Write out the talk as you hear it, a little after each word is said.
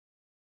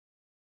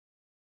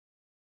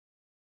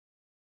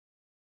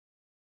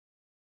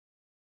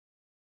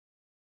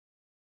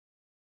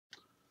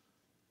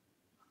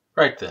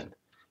Right then.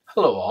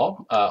 Hello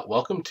all.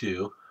 Welcome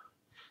to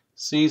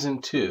Season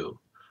 2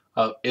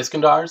 of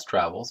Iskandar's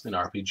Travels in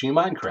RPG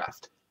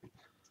Minecraft.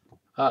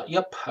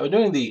 Yep, I've been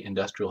doing the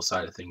industrial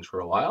side of things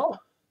for a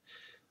while,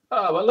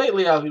 but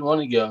lately I've been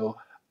wanting to go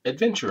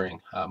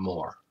adventuring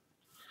more.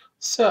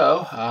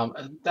 So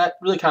that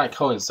really kind of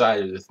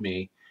coincided with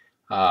me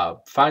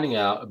finding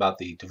out about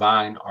the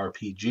Divine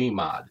RPG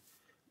mod,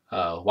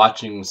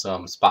 watching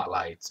some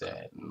spotlights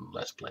and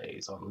Let's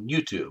Plays on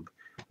YouTube.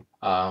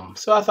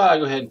 So I thought I'd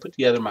go ahead and put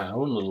together my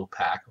own little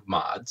pack of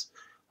mods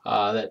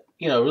that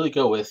really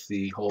go with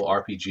the whole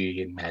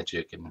RPG and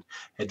magic and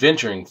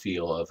adventuring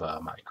feel of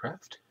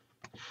Minecraft.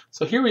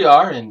 So here we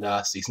are in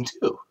season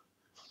 2.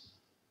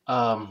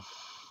 Um,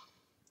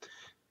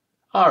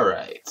 all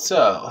right,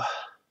 so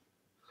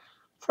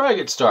before I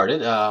get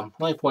started, let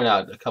me point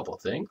out a couple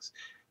of things.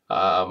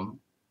 I'm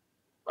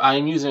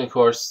using, of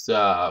course,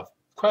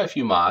 quite a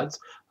few mods.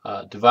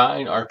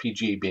 Divine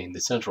RPG being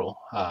the central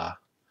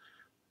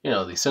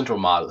the central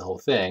mod of the whole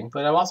thing.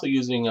 But I'm also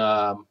using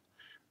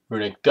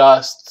Runic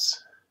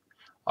Dusts,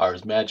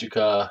 Ars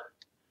Magica,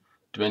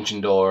 Dimension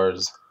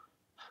Doors,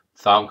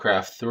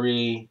 Thaumcraft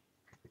 3,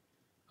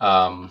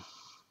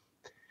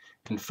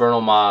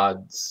 Infernal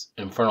Mobs,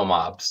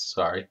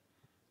 sorry,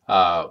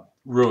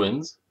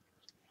 Ruins,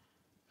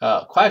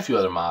 quite a few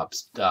other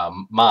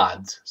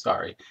mods,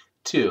 sorry,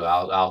 too.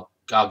 I'll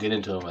get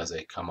into them as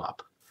they come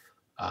up.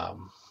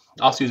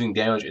 Also using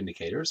damage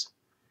indicators,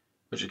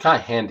 which is kind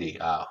of handy,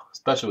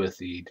 especially with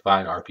the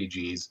Divine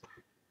RPGs.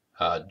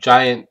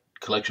 Giant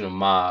collection of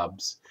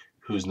mobs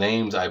whose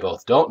names I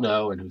both don't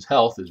know and whose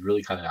health is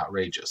really kind of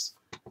outrageous.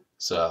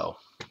 So,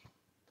 a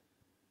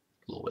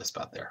little wisp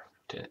out there,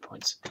 10 hit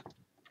points.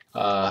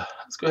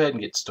 Let's go ahead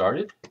and get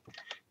started.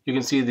 You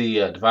can see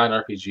the Divine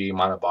RPG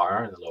mana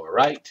bar in the lower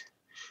right.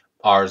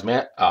 Ars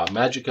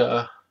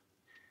Magica,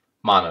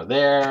 mana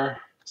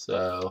there.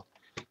 So,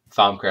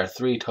 Thaumcraft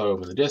 3,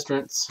 Totem in the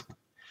distance.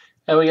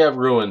 And we have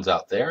ruins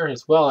out there,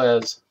 as well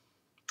as,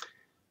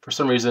 for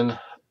some reason,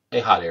 a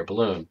hot air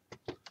balloon.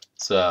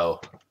 So,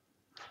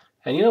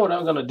 and you know what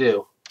I'm going to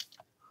do?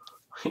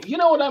 You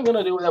know what I'm going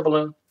to do with that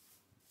balloon?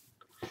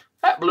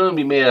 That balloon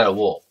be made out of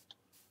wool.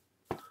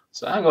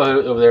 So I'm going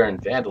to go over there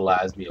and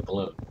vandalize me a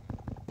balloon.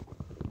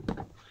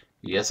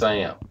 Yes, I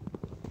am.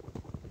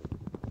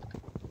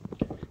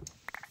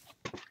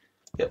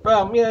 Yep,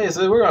 yeah,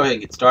 so we're going to go ahead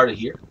and get started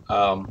here.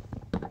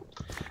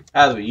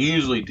 As we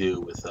usually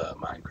do with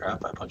Minecraft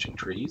by punching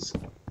trees.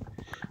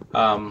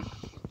 That's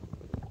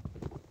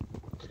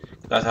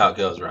how it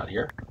goes around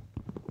here.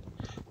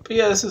 But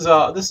yeah, this is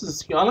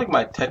unlike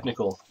my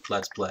technical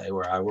Let's Play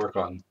where I work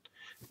on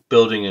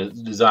building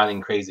and designing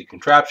crazy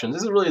contraptions.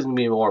 This is really going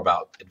to be more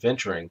about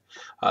adventuring.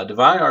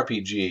 Divine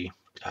RPG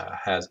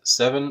has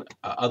 7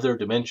 other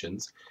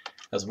dimensions,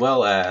 as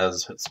well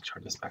as, let's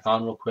turn this back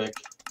on real quick.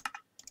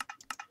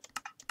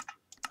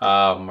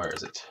 Where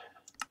is it?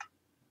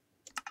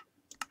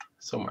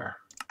 Somewhere.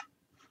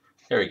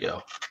 There we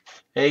go.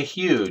 A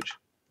huge,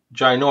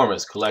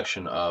 ginormous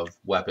collection of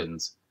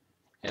weapons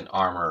and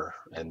armor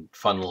and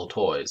fun little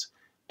toys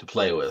to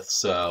play with.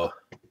 So,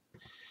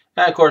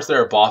 and of course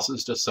there are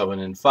bosses to summon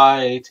and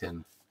fight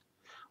and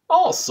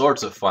all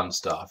sorts of fun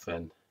stuff.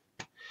 And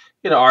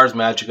Ars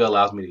Magica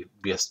allows me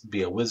to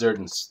be a wizard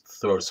and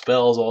throw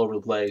spells all over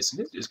the place.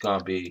 And it's just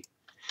gonna be.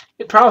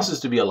 It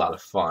promises to be a lot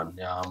of fun.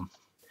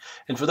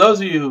 And for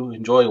those of you who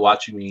enjoy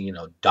watching me,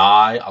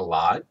 die a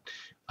lot.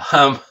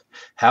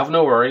 Have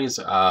no worries.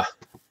 I've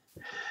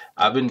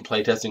been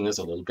playtesting this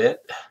a little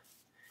bit,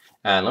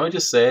 and let me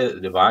just say that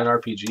the Divine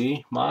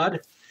RPG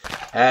mod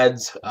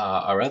adds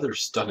a rather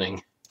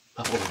stunning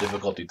level of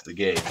difficulty to the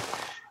game.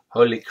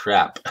 Holy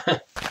crap!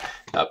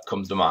 That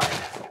comes to mind.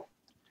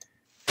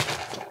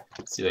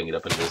 Let's see if I can get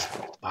up into this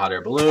hot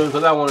air balloon,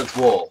 because I want its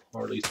wool,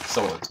 or at least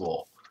some of its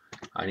wool.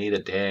 I need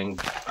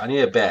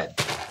a bed.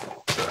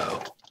 So.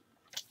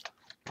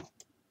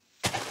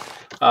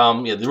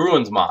 Yeah, the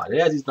ruins mod. It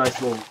has these nice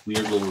little,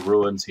 weird little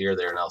ruins here,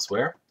 there, and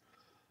elsewhere.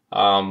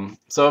 Some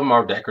of them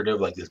are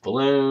decorative, like this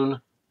balloon.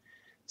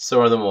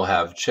 Some of them will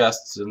have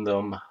chests in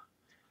them.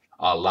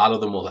 A lot of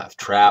them will have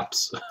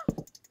traps.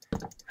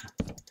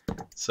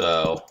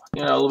 So,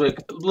 a little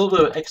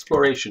bit of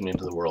exploration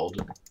into the world.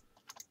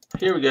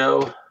 Here we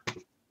go.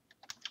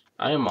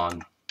 I am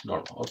on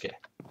normal. Okay.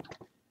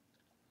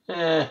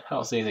 I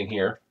don't see anything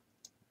here.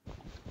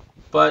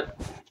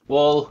 But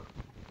wool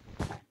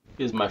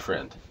is my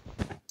friend.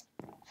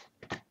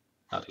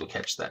 I'll have to go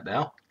catch that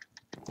now.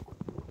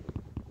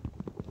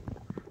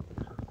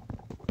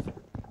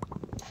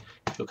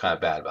 I feel kind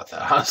of bad about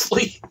that,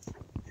 honestly.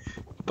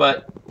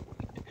 But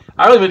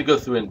I really need to go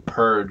through and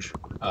purge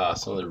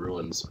some of the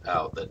ruins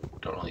out that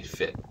don't really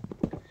fit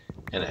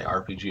in an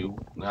RPG.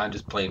 I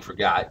just plain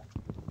forgot.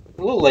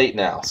 A little late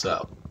now,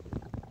 so.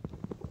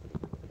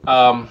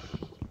 For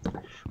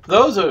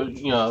those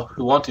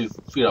who want to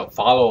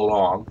follow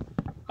along,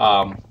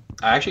 I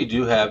actually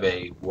do have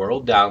a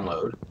world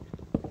download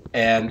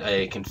and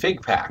a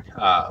config pack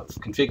of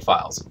config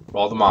files for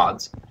all the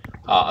mods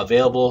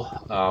available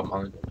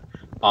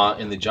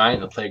in the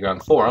Giant and the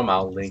Playground forum.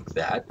 I'll link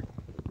that.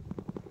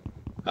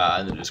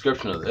 in the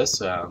description of this.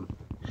 Go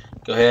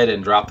ahead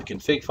and drop the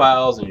config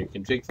files in your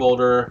config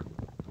folder.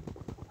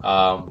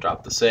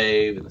 Drop the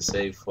save in the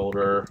save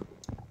folder.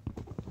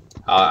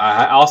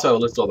 I also have a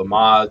list of all the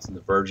mods and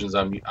the versions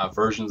of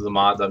the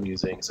mods I'm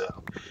using,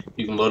 so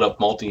you can load up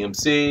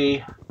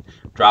multi-MC,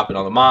 drop it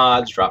on the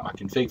mods, drop my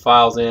config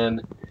files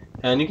in,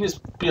 and you can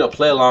just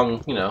play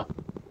along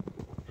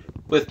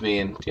with me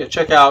and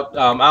check out.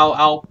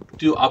 I'll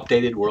do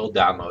updated world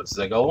downloads as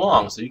I go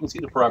along, so you can see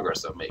the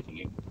progress I'm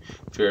making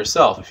for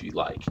yourself if you'd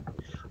like.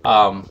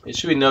 It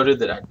should be noted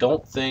that I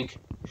don't think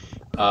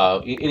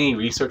any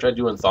research I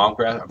do in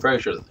Thaumcraft, I'm very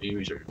sure that the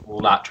research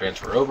will not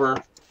transfer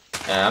over.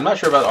 And I'm not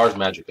sure about Ars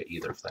Magica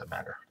either, for that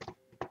matter.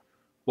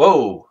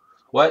 Whoa!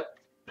 What?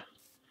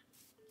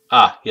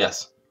 Ah,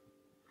 yes.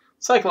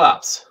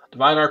 Cyclops,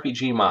 Divine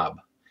RPG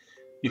mob.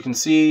 You can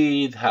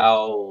see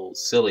how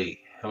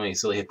many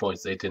silly hit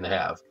points they tend to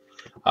have.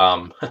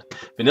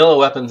 Vanilla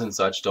weapons and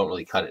such don't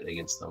really cut it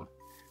against them.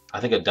 I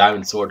think a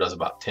diamond sword does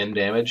about 10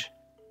 damage.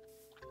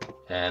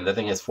 And that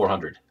thing has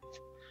 400.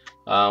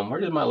 Where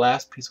did my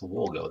last piece of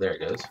wool go? There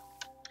it goes.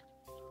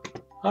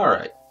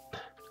 Alright.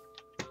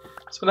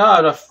 So now I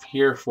have enough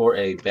here for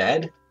a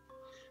bed.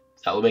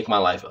 That will make my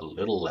life a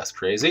little less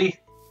crazy.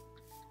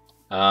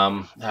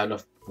 I have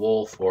enough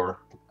wool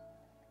for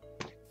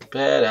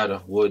bed. I have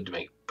enough wood to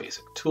make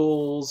basic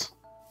tools.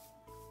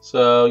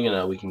 So,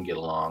 we can get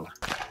along.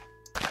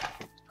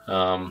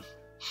 I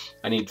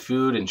need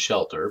food and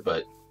shelter,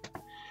 but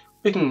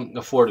we can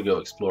afford to go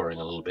exploring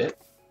a little bit.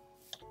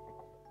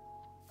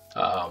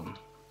 Now,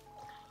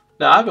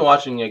 I've been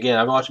watching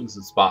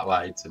some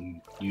spotlights and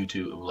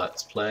YouTube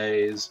Let's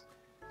Plays.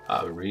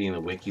 Reading the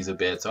wikis a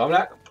bit, so I'm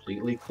not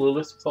completely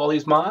clueless with all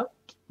these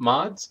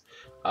mods.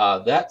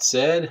 That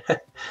said,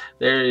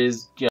 there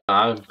is,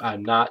 I'm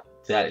not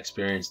that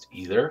experienced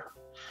either,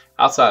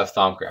 outside of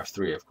Thaumcraft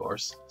 3, of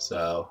course.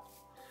 So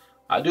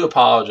I do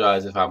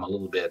apologize if I'm a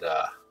little bit,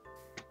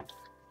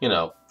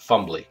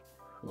 fumbly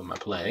when I'm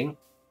playing.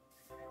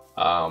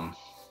 I'm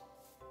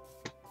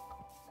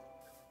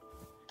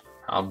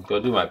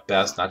gonna do my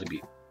best not to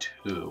be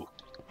too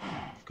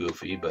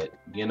goofy, but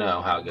you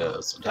know how it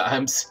goes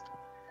sometimes.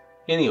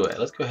 Anyway,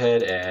 let's go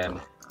ahead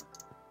and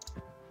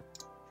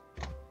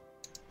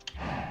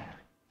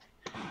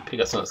pick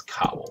up some of this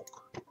cobble.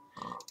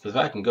 Because if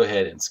I can go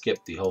ahead and skip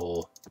the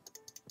whole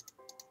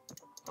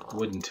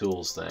wooden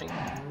tools thing,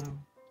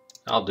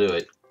 I'll do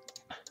it.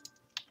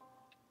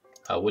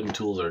 Wooden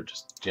tools are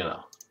just,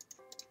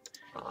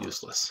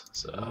 useless.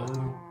 So,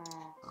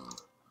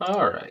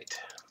 alright.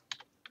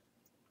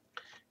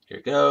 Here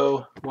we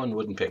go. One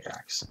wooden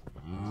pickaxe.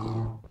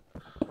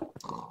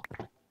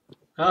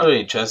 I don't have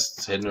any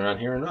chests hidden around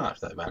here or not,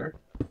 for that matter.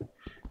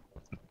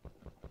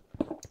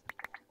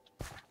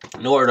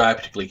 Nor do I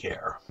particularly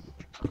care.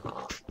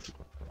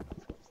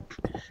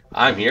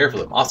 I'm here for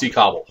the mossy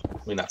cobble.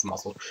 I mean, not the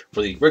muscle,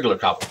 for the regular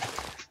cobble.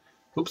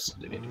 Oops,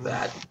 didn't mean to do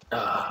that.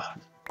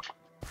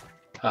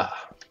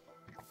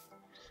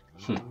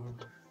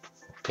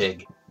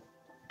 Pig.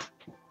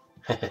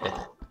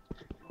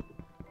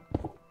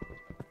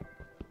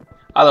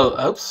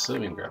 Although, oops,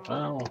 didn't mean to grab.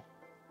 Well,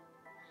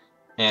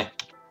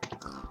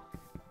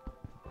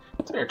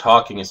 So you're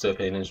talking instead of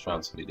paying attention to what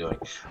I'm supposed to be doing.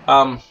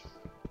 Oh,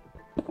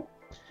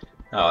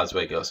 that's the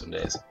way it goes some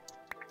days.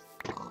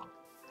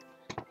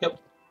 Yep.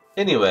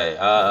 Anyway,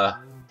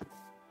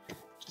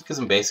 just get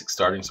some basic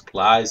starting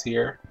supplies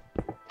here.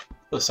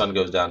 The sun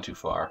goes down too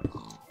far.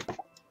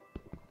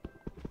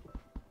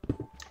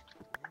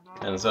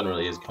 And the sun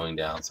really is going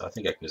down, so I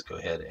think I can just go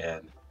ahead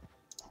and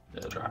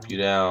drop you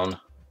down.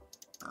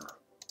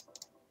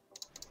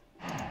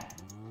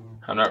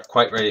 I'm not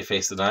quite ready to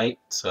face the night,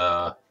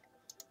 so...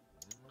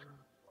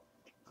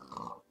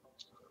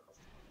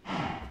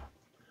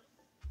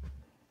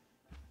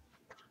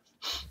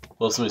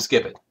 Well, let me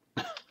skip it.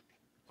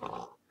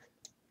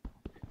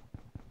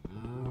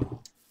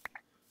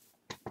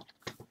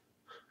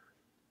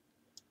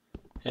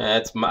 Yeah,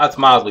 that's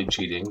mildly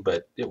cheating,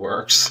 but it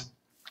works.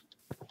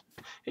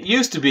 It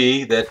used to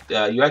be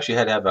that you actually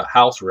had to have a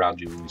house around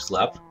you when you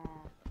slept.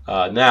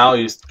 Now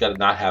you just got to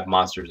not have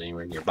monsters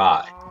anywhere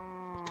nearby.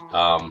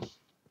 And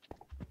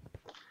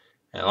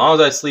as long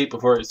as I sleep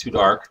before it's too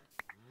dark,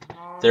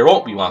 there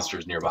won't be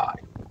monsters nearby.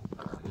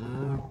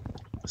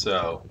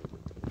 So,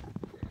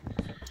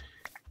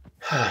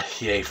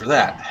 yay for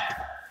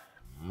that.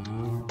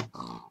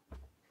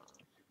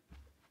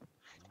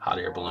 Hot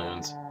air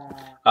balloons.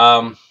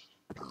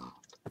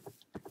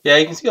 Yeah,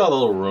 you can see all the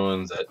little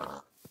ruins that...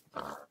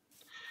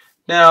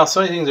 Now,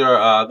 some of the things are,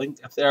 I think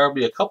there will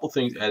be a couple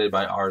things added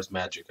by Ars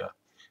Magica.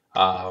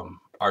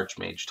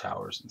 Archmage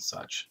towers and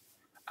such.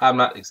 I'm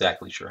not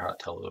exactly sure how to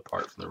tell it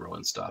apart from the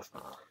ruin stuff.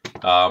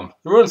 The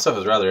ruin stuff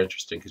is rather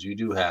interesting because you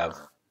do have... I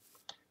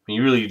mean,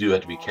 you really do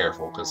have to be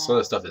careful because some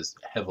of the stuff is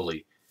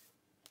heavily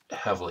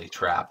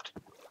trapped.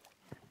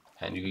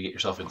 And you can get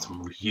yourself in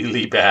some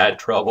really bad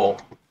trouble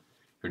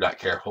if you're not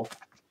careful.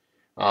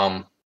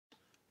 There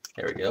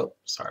we go.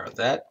 Sorry about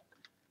that.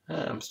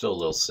 I'm still a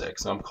little sick,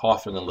 so I'm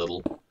coughing a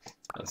little.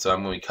 And so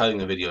I'm going to be cutting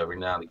the video every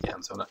now and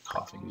again, so I'm not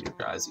coughing in your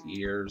guys'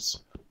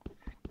 ears.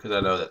 Because I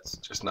know that's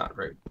just not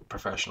very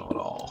professional at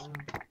all.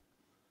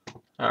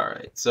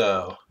 Alright,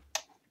 so...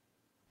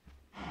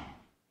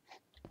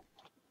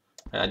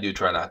 And I do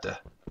try not to.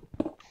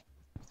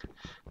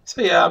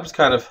 So yeah, I'm just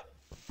kind of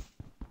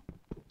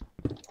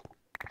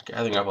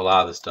gathering up a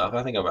lot of this stuff.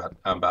 I think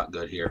I'm about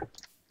good here.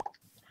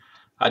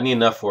 I need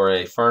enough for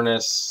a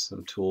furnace,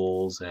 some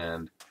tools,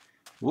 and...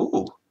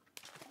 Ooh!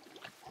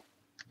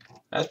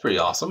 That's pretty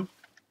awesome.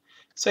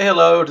 Say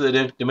hello to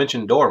the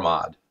Dimension Door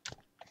mod.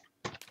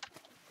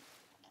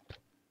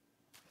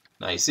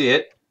 Now you see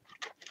it.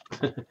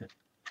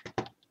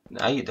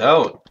 Now you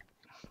don't.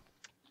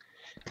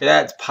 It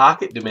adds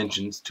pocket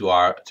dimensions to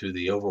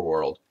the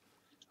overworld.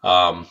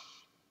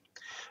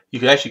 You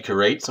can actually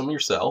create some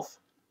yourself,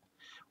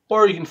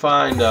 or you can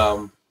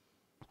find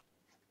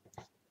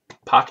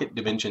pocket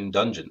dimension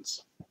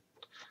dungeons,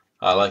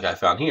 like I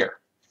found here.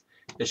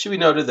 It should be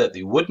noted that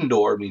the wooden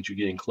door means you're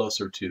getting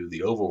closer to the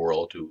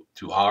overworld,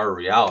 to our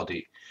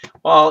reality,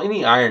 while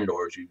any iron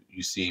doors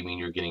you see mean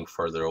you're getting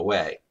further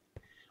away.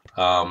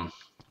 And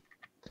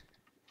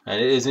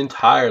it is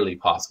entirely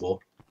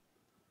possible.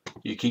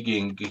 You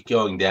keep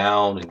going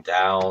down and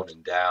down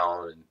and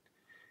down, and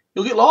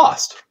you'll get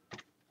lost.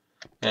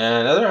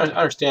 And I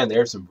understand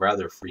there's some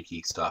rather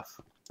freaky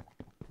stuff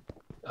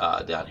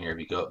down here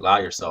if you allow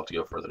yourself to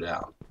go further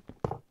down.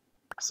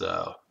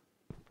 So,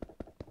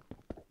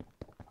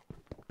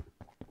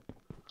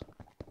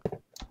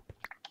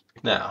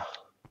 now,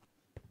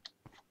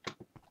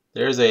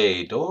 there's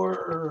a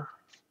door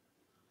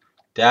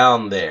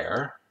down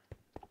there.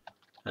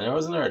 And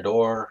wasn't there a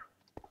door?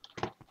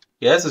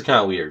 Yeah, this is kind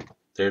of weird.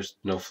 There's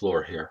no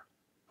floor here.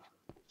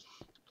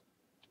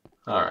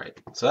 Alright,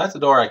 so that's the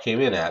door I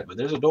came in at, but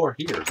there's a door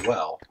here as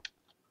well.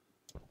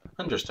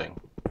 Interesting.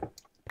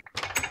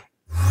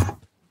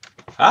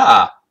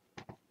 Ah!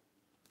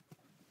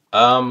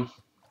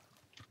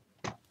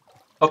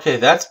 Okay,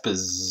 that's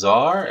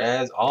bizarre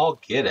as all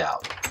get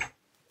out.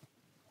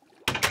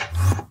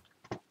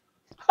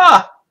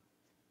 Ha!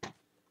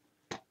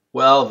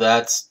 Well,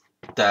 that's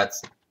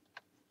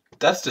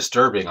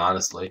disturbing,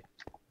 honestly.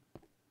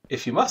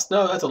 If you must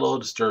know, that's a little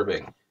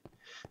disturbing.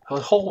 The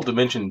whole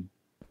dimension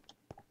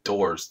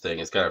doors thing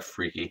is kind of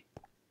freaky.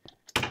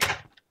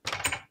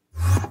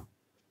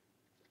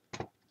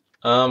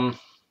 Okay.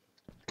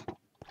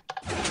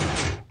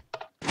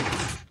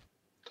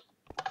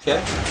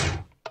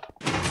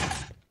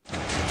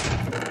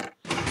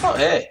 Oh,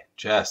 hey,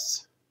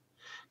 chests.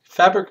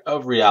 Fabric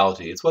of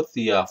reality. It's what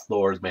the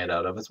floor is made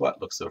out of. It's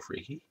what looks so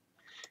freaky.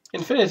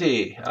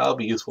 Infinity. That'll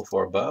be useful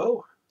for a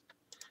bow.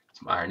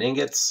 Some iron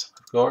ingots,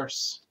 of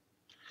course.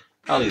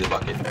 I'll leave the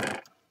bucket.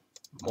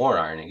 More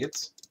iron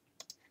ingots.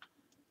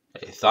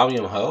 A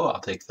thaumium hoe. I'll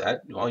take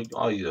that.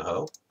 I'll use a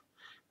hoe.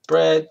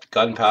 Bread,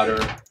 gunpowder.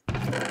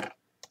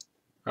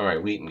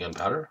 Alright, wheat and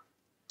gunpowder.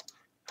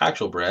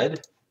 Actual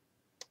bread.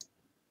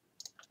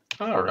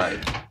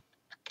 Alright.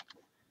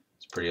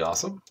 It's pretty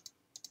awesome.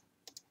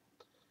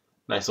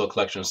 Nice little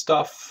collection of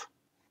stuff.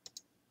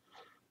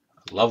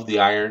 Love the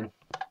iron.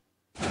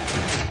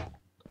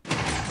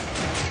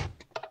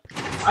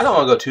 I don't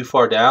want to go too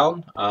far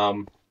down,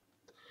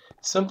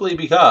 simply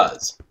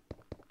because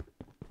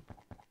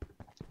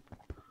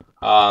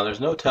there's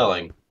no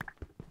telling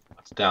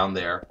what's down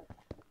there.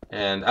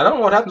 And I don't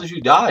know what happens if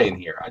you die in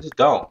here. I just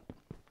don't.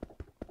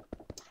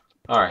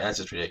 Alright, that's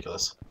just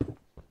ridiculous.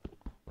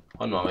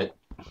 One moment.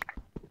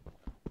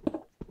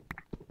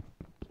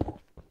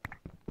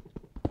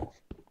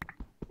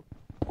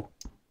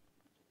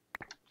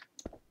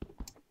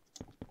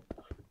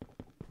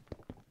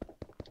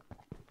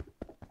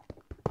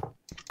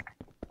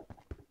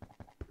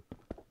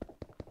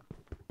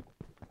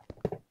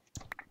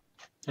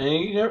 And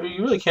you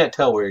really can't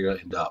tell where you're going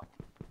to end up.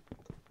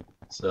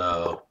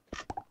 So,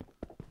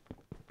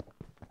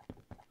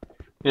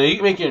 you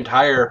can make your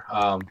entire,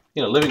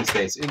 living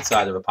space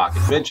inside of a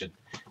pocket dimension.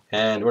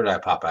 And where did I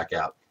pop back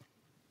out?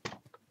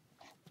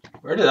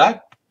 Where did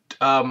I,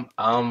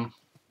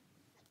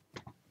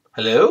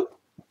 hello?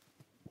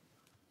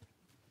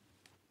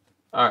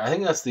 Alright, I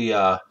think that's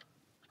the,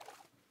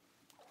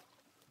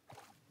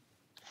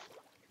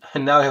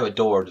 and now I have a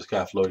door just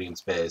kind of floating in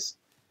space.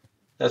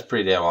 That's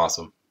pretty damn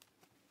awesome.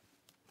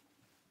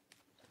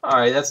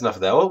 Alright, that's enough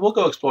of that. We'll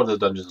go explore those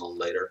dungeons a little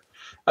later.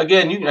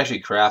 Again, you can actually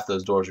craft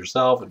those doors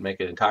yourself and make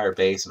an entire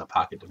base in a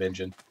pocket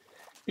dimension.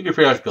 You can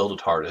pretty much build a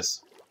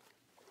TARDIS.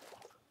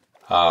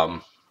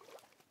 And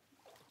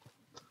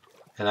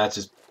that's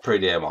just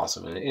pretty damn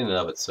awesome in and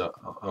of its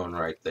own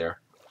right there.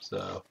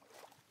 So,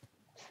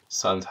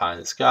 sun's high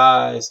in the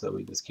sky, so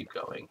we just keep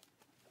going.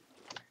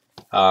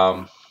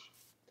 I'm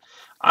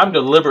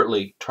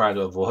deliberately trying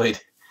to avoid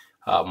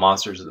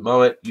monsters at the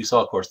moment. You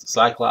saw, of course, the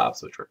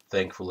Cyclops, which are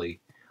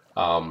thankfully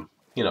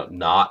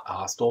not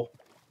hostile.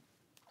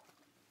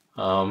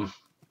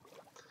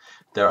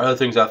 There are other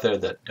things out there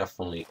that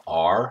definitely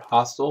are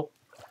hostile.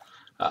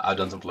 I've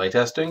done some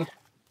playtesting.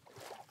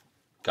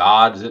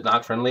 God, is it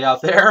not friendly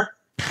out there?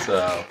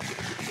 So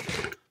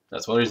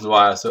That's one reason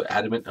why I was so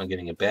adamant on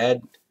getting a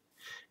bed.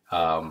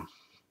 Um,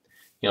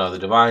 you know, the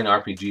Divine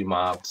RPG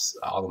mobs,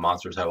 all the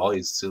monsters have all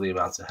these silly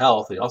amounts of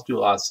health. They also do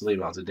a lot of silly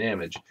amounts of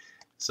damage.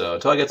 So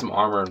until I get some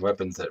armor and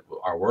weapons that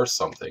are worth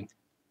something,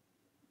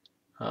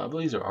 but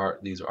these are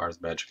Ars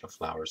Magica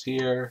flowers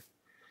here,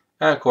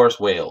 and of course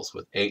whales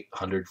with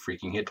 800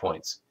 freaking hit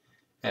points.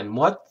 And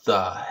what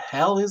the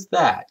hell is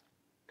that?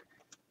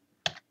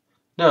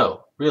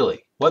 No,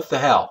 really, what the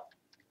hell?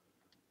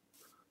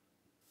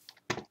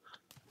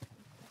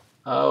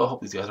 Oh, I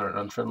hope these guys aren't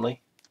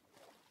unfriendly.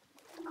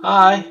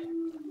 Hi.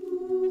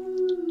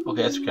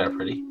 Okay, that's kind of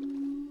pretty.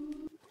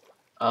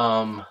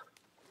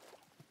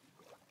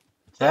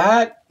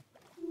 That.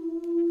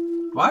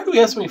 Why do we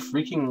have so many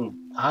freaking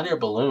hot air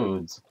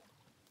balloons?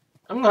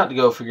 I'm gonna have to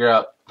go figure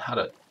out how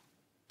to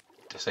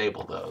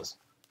disable those.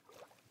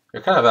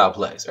 They're kind of out of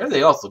place.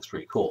 Everything else looks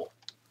pretty cool,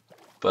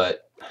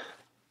 but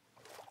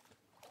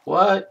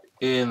what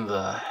in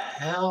the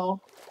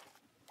hell?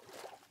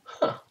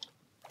 Huh.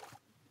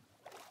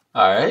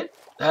 All right,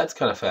 that's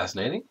kind of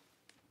fascinating.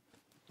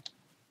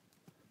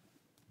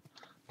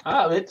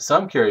 I have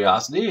some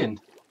curiosity, and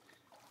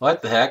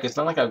what the heck? It's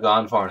not like I've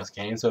gone far in this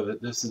game, so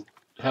if this is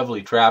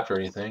heavily trapped or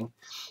anything,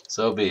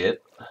 so be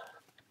it.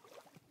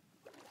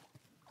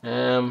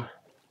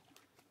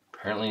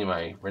 Apparently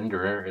my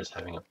renderer is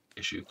having an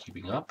issue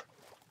keeping up.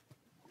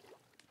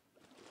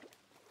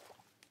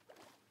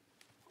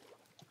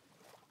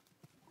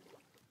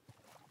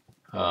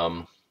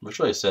 Which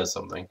really says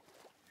something.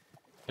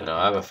 You know,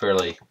 I have a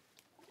fairly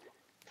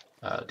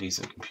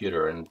decent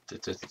computer, and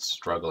it's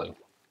struggling.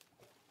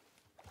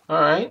 All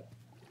right,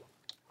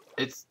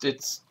 it's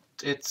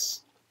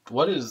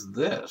what is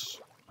this?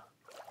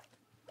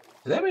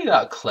 Is that made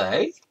out of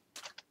clay?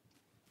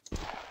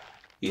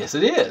 Yes,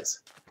 it is.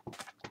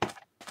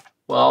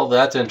 Well,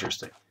 that's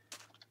interesting.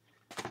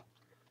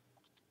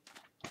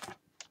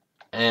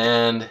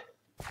 And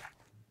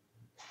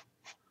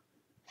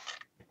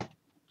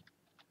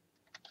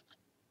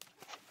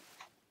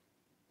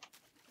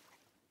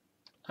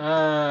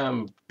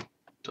I'm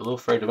a little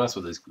afraid to mess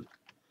with this.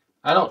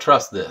 I don't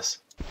trust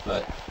this,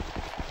 but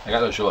I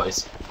got no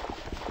choice.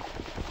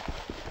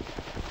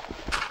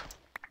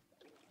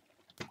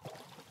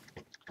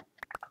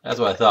 That's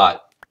what I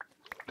thought.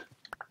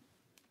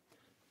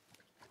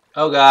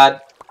 Oh God.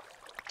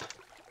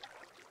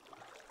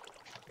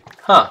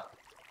 Huh.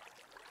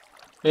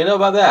 What do you know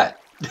about that?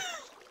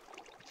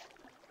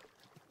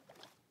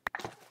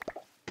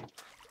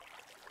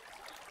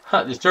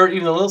 Huh, disturbed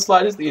even the little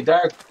slightest, the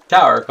entire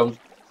tower comes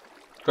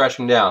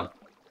crashing down.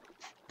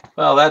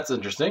 Well, that's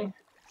interesting.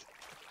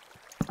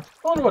 I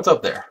wonder what's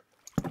up there.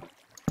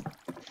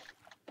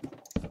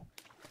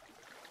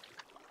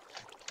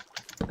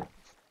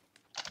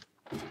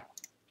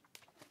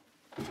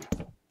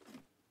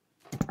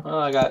 Well,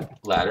 I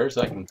got ladders,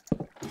 so I can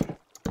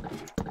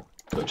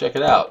go check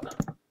it out.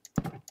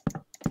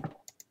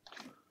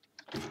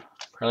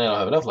 Apparently I don't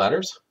have enough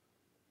ladders.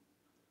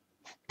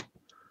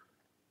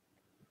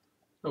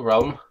 No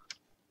problem.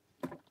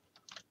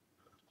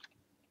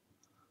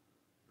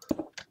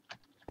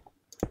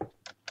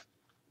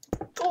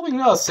 The whole thing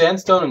about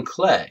sandstone and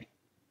clay.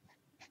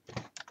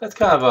 That's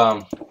kind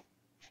of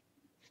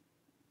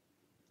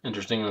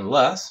interesting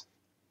nonetheless.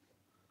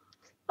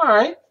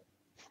 Alright.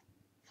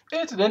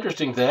 It's an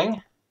interesting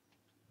thing.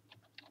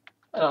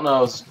 I don't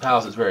know how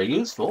it's very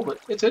useful, but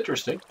it's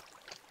interesting.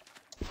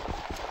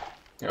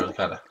 Here, we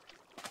kind of.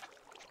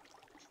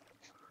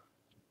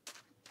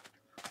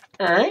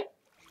 Alright.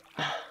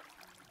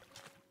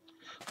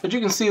 But you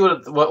can see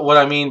what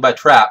I mean by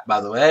trap,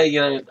 by the way.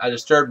 You know, I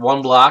disturbed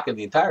one block and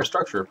the entire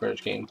structure pretty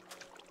much came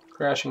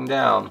crashing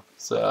down.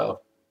 So,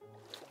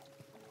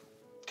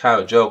 kind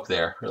of a joke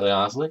there, really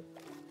honestly.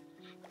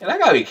 And I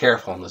gotta be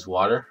careful in this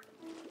water.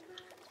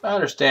 I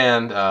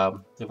understand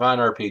Divine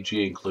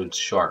RPG includes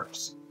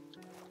sharks.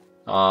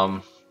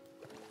 I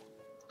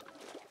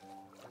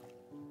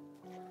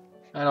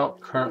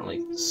don't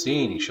currently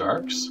see any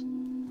sharks,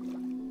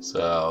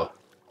 so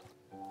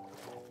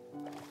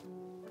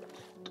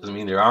doesn't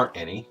mean there aren't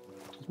any.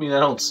 Doesn't mean I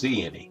don't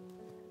see any.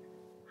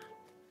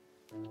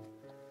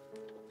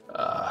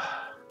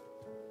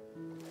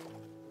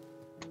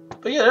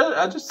 But yeah,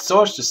 I just so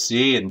much to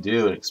see and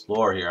do and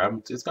explore here.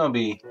 It's gonna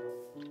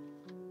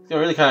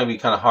really be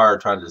kind of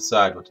hard trying to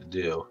decide what to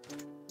do.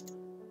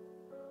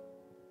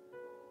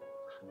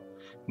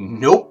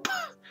 Nope.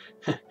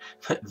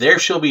 There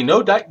shall be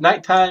no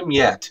nighttime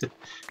yet.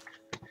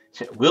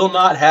 Will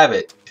not have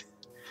it.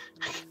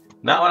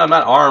 Not when I'm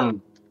not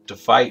armed to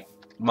fight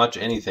much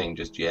anything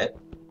just yet.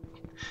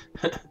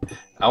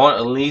 I want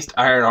at least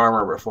iron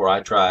armor before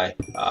I try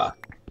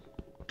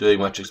doing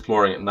much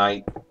exploring at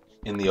night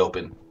in the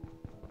open.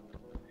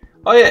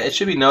 Oh yeah, it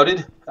should be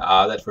noted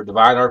that for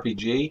Divine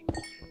RPG,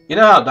 you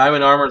know how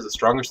diamond armor is the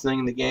strongest thing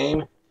in the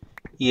game?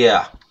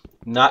 Yeah,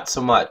 not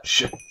so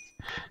much.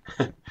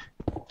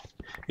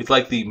 It's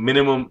like the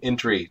minimum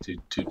entry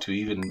to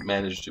even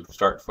manage to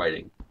start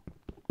fighting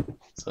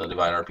some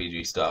Divine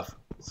RPG stuff.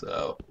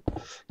 So,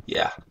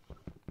 yeah.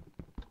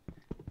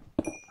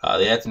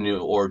 They add the new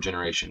ore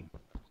generation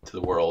to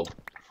the world.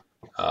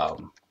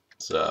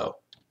 So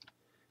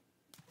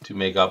to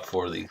make up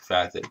for the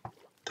fact that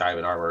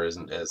diamond armor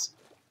isn't as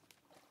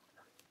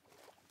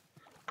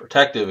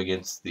protective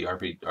against the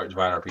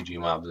divine RPG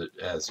mobs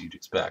as you'd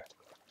expect.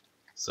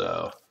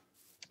 So,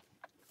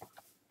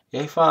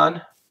 yay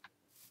fun.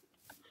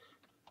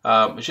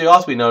 It should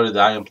also be noted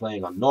that I am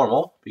playing on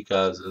normal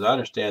because, as I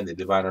understand, the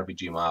divine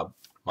RPG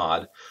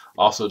mod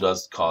also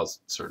does cause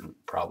certain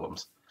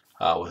problems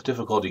with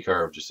difficulty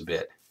curve just a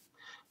bit.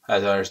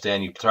 As I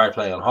understand, you try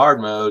playing on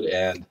hard mode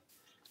and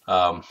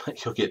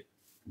you'll get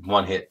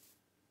one hit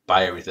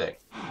by everything.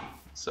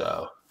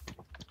 So,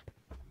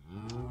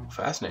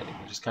 fascinating.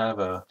 Just kind of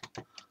a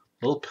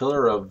little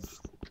pillar of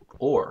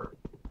ore.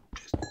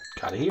 Just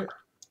kind of here.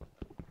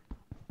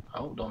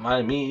 Oh, don't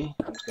mind me.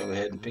 I'm just going to go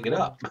ahead and pick it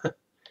up.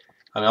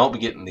 I mean, I won't be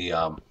getting the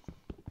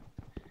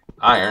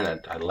iron.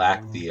 I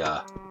lack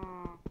the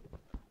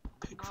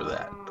pick for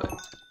that. But,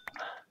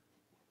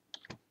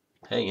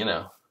 hey, you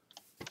know.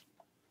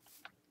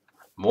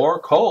 More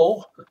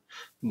coal.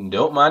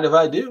 Don't mind if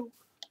I do.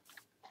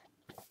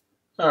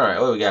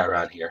 Alright, what do we got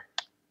around here?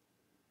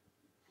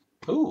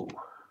 Ooh.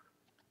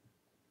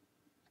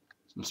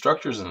 Some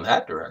structures in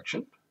that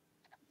direction.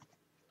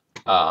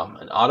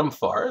 An autumn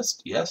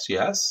forest. Yes,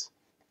 yes.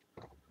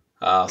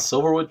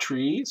 Silverwood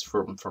trees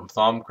from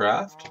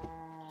Thaumcraft.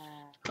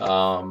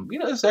 You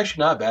know, this is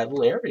actually not a bad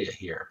little area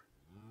here.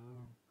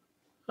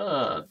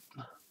 I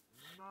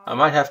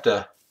might have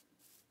to...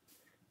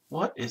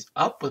 What is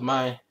up with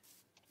my...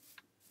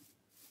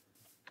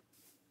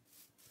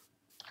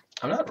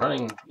 I'm not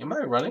running. Am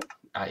I running?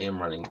 I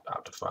am running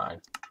out to fine.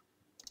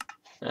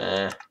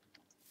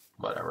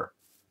 Whatever.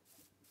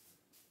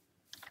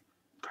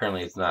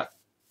 Apparently it's not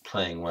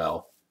playing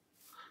well.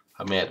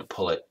 I may have to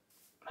pull it.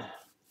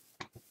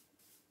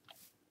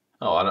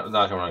 Oh, I'm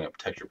not going to run a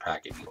texture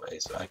pack anyway,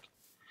 so I'm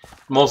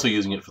mostly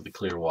using it for the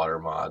clear water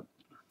mod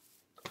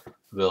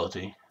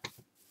ability.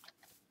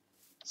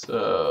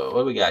 So,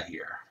 what do we got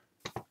here?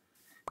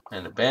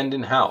 An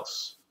abandoned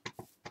house.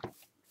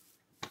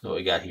 What do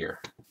we got here?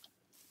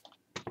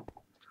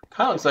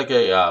 Kind of looks like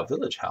a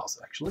village house,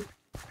 actually.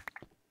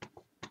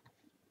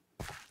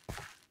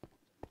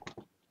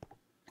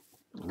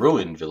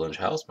 Ruined village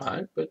house,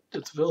 mind, but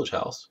it's a village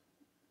house.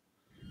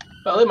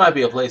 Well, it might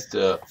be a place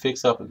to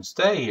fix up and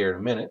stay here in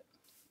a minute.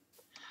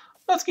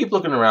 Let's keep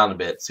looking around a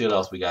bit, see what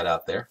else we got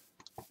out there.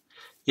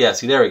 Yeah,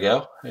 see, there we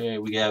go.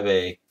 We have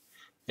a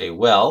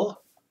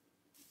well.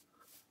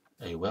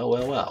 A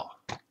well.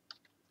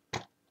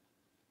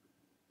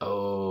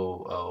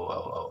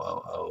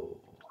 Oh.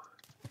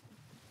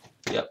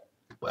 Yep,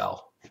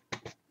 well.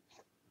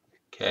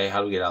 Okay,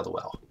 how do we get out of the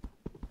well?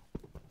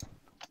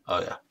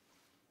 Oh, yeah.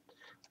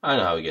 I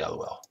know how we get out of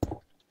the well.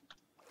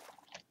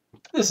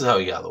 This is how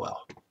we get out of the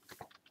well.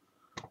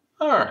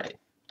 Alright.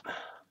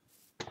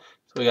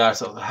 So we got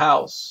ourselves a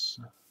house.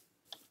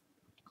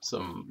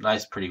 Some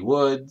nice pretty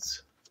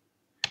woods.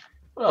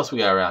 What else we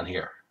got around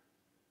here?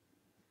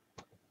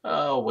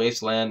 Oh,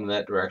 wasteland in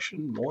that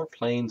direction. More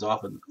plains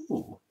off in...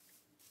 Ooh.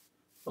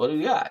 What do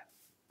we got?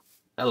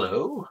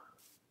 Hello.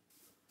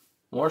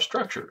 More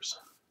structures.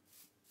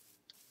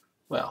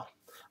 Well,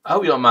 I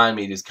hope you don't mind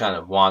me just kind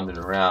of wandering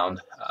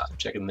around,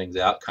 checking things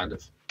out, kind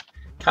of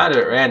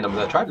at random.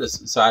 I tried to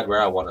decide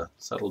where I want to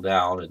settle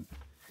down and,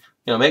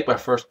 you know, make my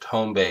first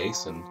home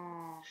base and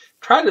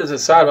try to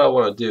decide what I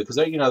want to do because,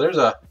 you know, there's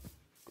a.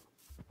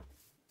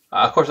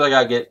 Of course, I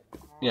gotta get,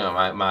 you know,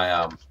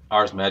 my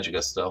Ars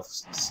Magica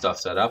stuff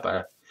set up,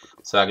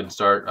 so I can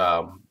start,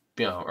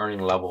 you know, earning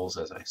levels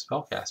as a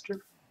spellcaster.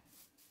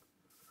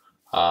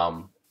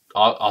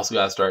 Also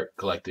gotta start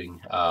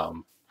collecting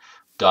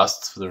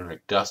dusts for the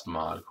runic dust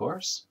mod, of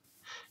course.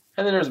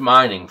 And then there's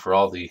mining for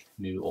all the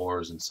new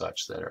ores and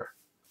such that are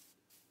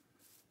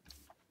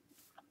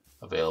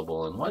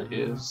available. And what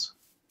is...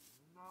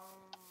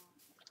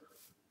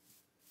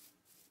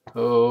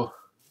 Oh,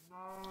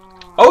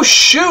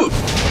 shoot!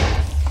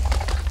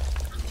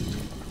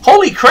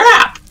 Holy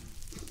crap!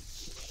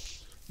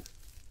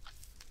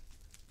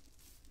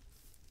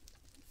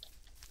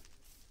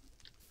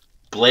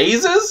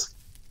 Blazes?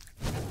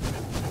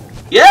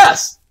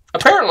 Yes!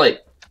 Apparently!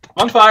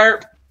 On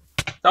fire!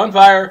 On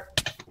fire!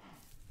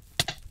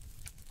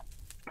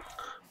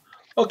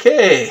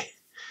 Okay.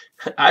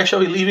 I shall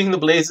be leaving the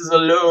blazes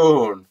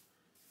alone.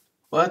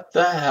 What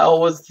the hell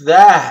was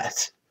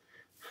that?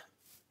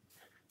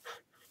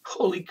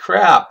 Holy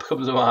crap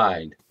comes to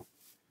mind.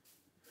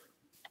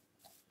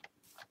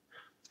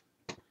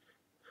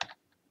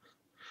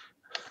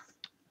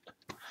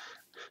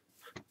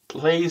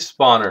 Blaze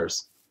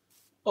spawners.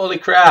 Holy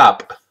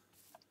crap.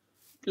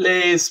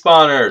 Blaze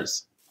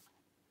spawners.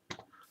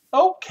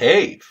 Oh,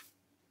 cave.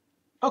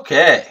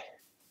 Okay.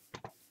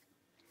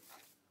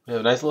 We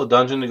have a nice little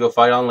dungeon to go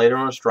fight on later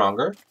when we're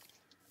stronger.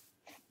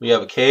 We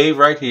have a cave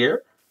right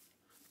here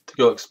to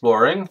go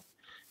exploring.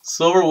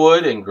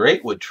 Silverwood and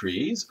greatwood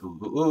trees.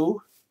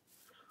 Ooh.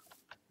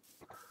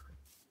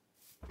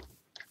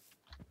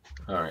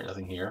 Alright,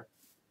 nothing here.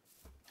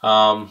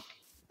 And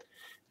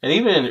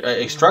even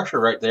a structure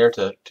right there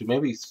to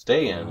maybe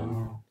stay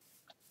in.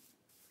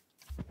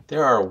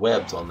 There are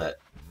webs on that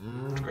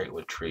great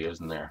wood tree,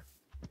 isn't there?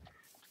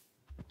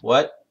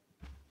 What?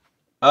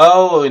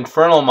 Oh,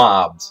 infernal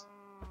mobs.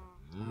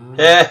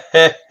 Heh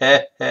heh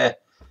heh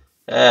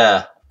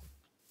heh.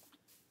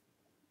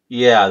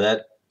 Yeah,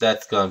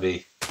 that's gonna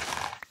be.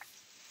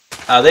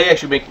 They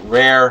actually make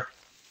rare.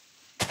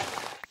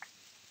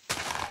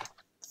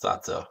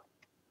 Thought so.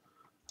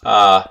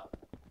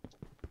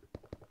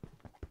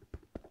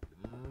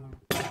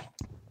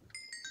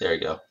 There you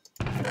go.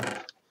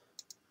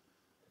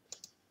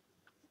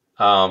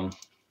 The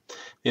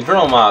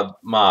Infernal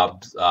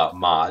mobs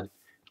mod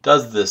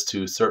does this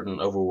to certain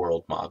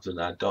overworld mobs, and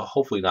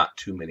hopefully not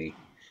too many.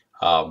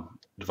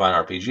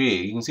 Divine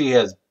RPG. You can see he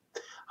has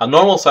a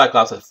normal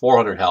Cyclops at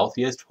 400 health.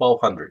 He has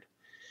 1200.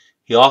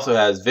 He also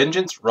has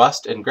Vengeance,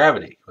 Rust, and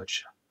Gravity,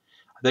 which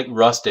I think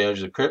Rust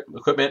damages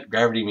equipment.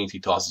 Gravity means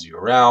he tosses you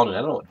around, and I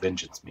don't know what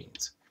Vengeance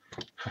means.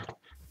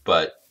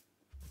 But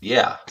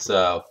yeah,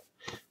 so.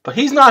 But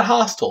he's not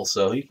hostile,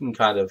 so he can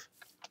kind of.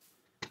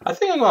 I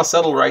think I'm going to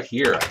settle right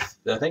here.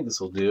 I think this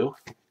will do.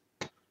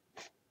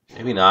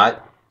 Maybe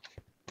not.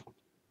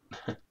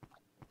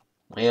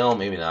 Well,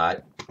 maybe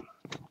not.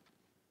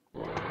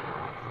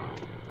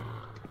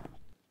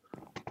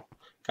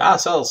 Gotta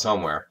settle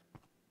somewhere.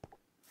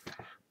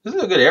 This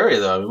is a good area,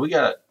 though. I mean, we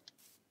got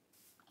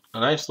a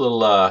nice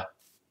little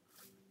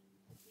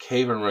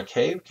cave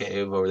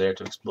over there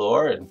to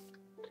explore, and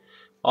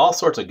all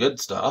sorts of good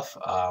stuff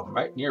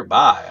right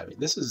nearby. I mean,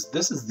 this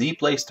is the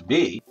place to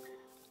be.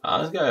 I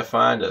just gotta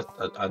find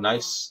a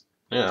nice,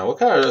 what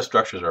kind of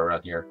structures are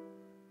around here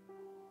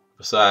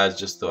besides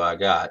just the I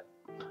got.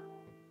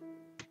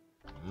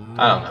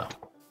 I don't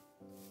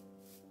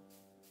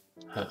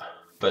know,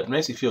 but it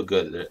makes me feel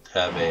good to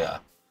have a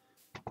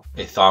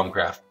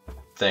Thaumcraft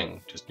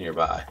thing just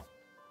nearby.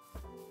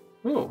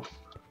 Ooh,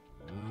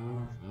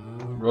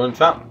 ruined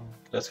fountain.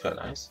 That's kind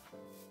of nice.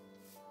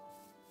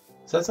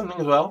 Is that something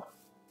as well?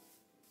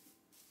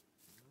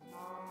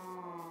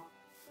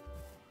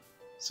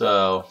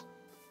 So,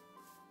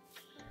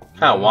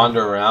 kind of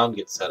wander around,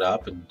 get set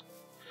up, and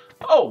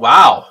oh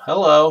wow,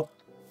 hello.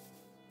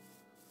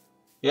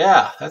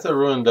 Yeah, that's a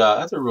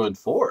ruined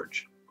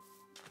forge.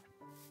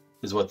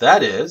 Is what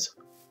that is.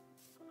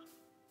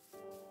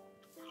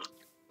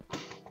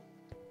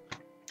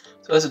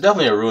 So this is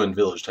definitely a ruined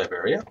village type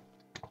area.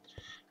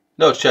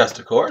 No chest,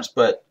 of course,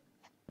 but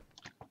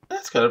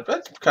that's kind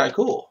of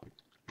cool.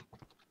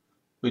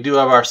 We do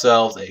have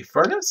ourselves a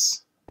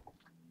furnace.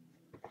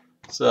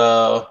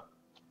 So,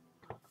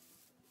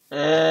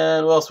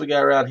 and what else we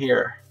got around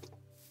here?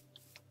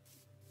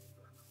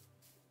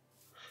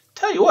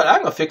 Tell you what,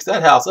 I'm gonna fix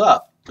that house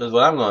up. That's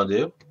what I'm gonna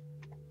do.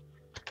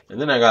 And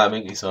then I gotta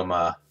make me some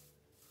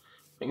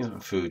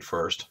food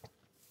first.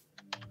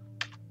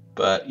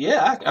 But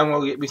yeah, I'm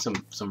gonna get me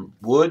some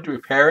wood to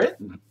repair it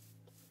and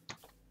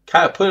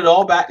kind of put it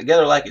all back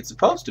together like it's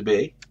supposed to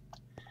be.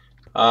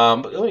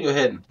 But let me go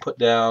ahead and put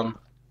down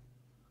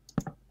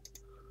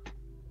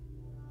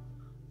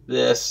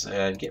this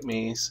and get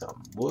me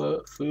some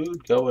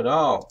food going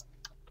on,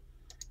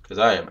 because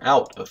I am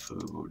out of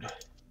food.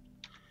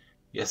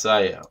 Yes,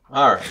 I am.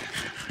 Alright.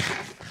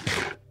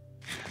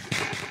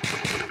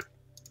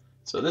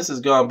 So this is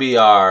going to be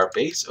our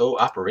base of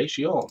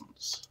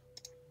operations.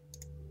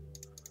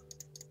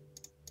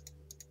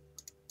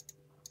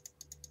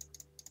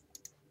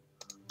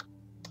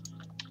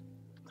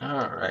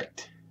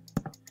 Alright.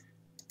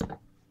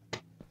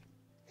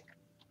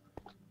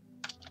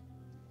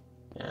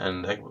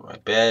 And I can put my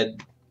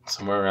bed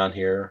somewhere around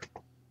here.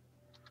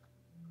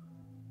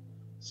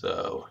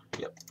 So,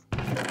 yep.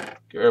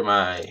 Get rid of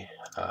my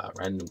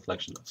random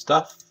collection of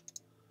stuff.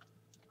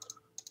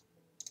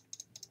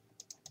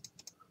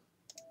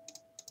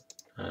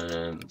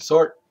 And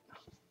sort.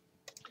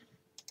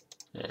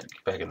 And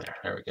get back in there.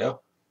 There we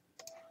go.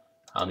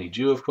 I'll need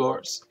you, of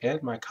course,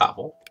 and my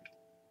cobble.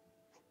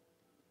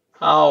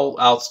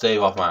 I'll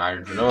stave off my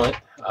iron for a moment.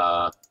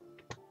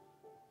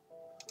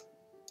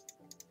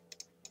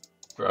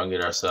 We're gonna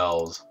get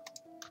ourselves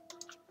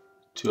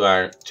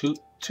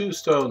two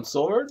stone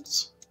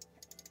swords,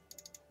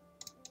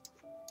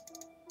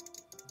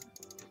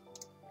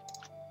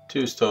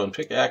 2 stone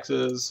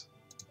pickaxes,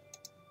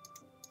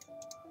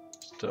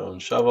 stone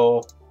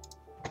shovel,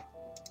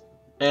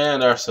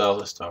 and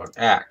ourselves a stone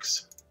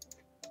axe,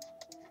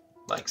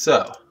 like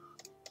so,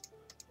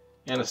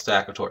 and a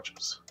stack of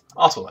torches,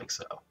 also like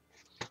so.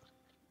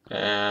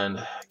 And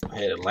go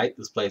ahead and light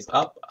this place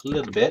up a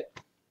little bit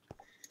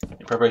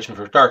in preparation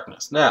for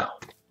darkness. Now,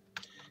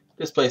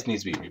 this place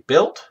needs to be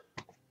rebuilt,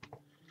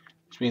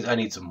 which means I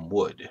need some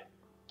wood.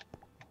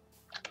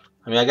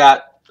 I mean, I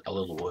got a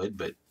little wood,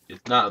 but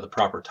it's not of the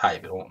proper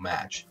type. It won't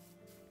match.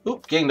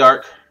 Oop, getting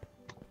dark.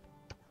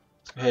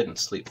 Let's go ahead and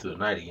sleep through the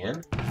night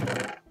again.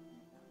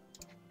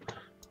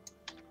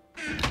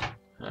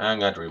 I'm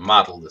going to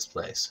remodel this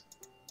place.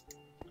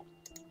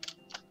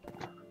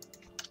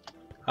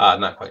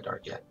 Not quite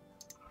dark yet.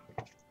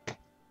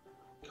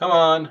 Come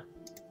on.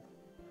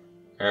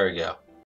 There we go.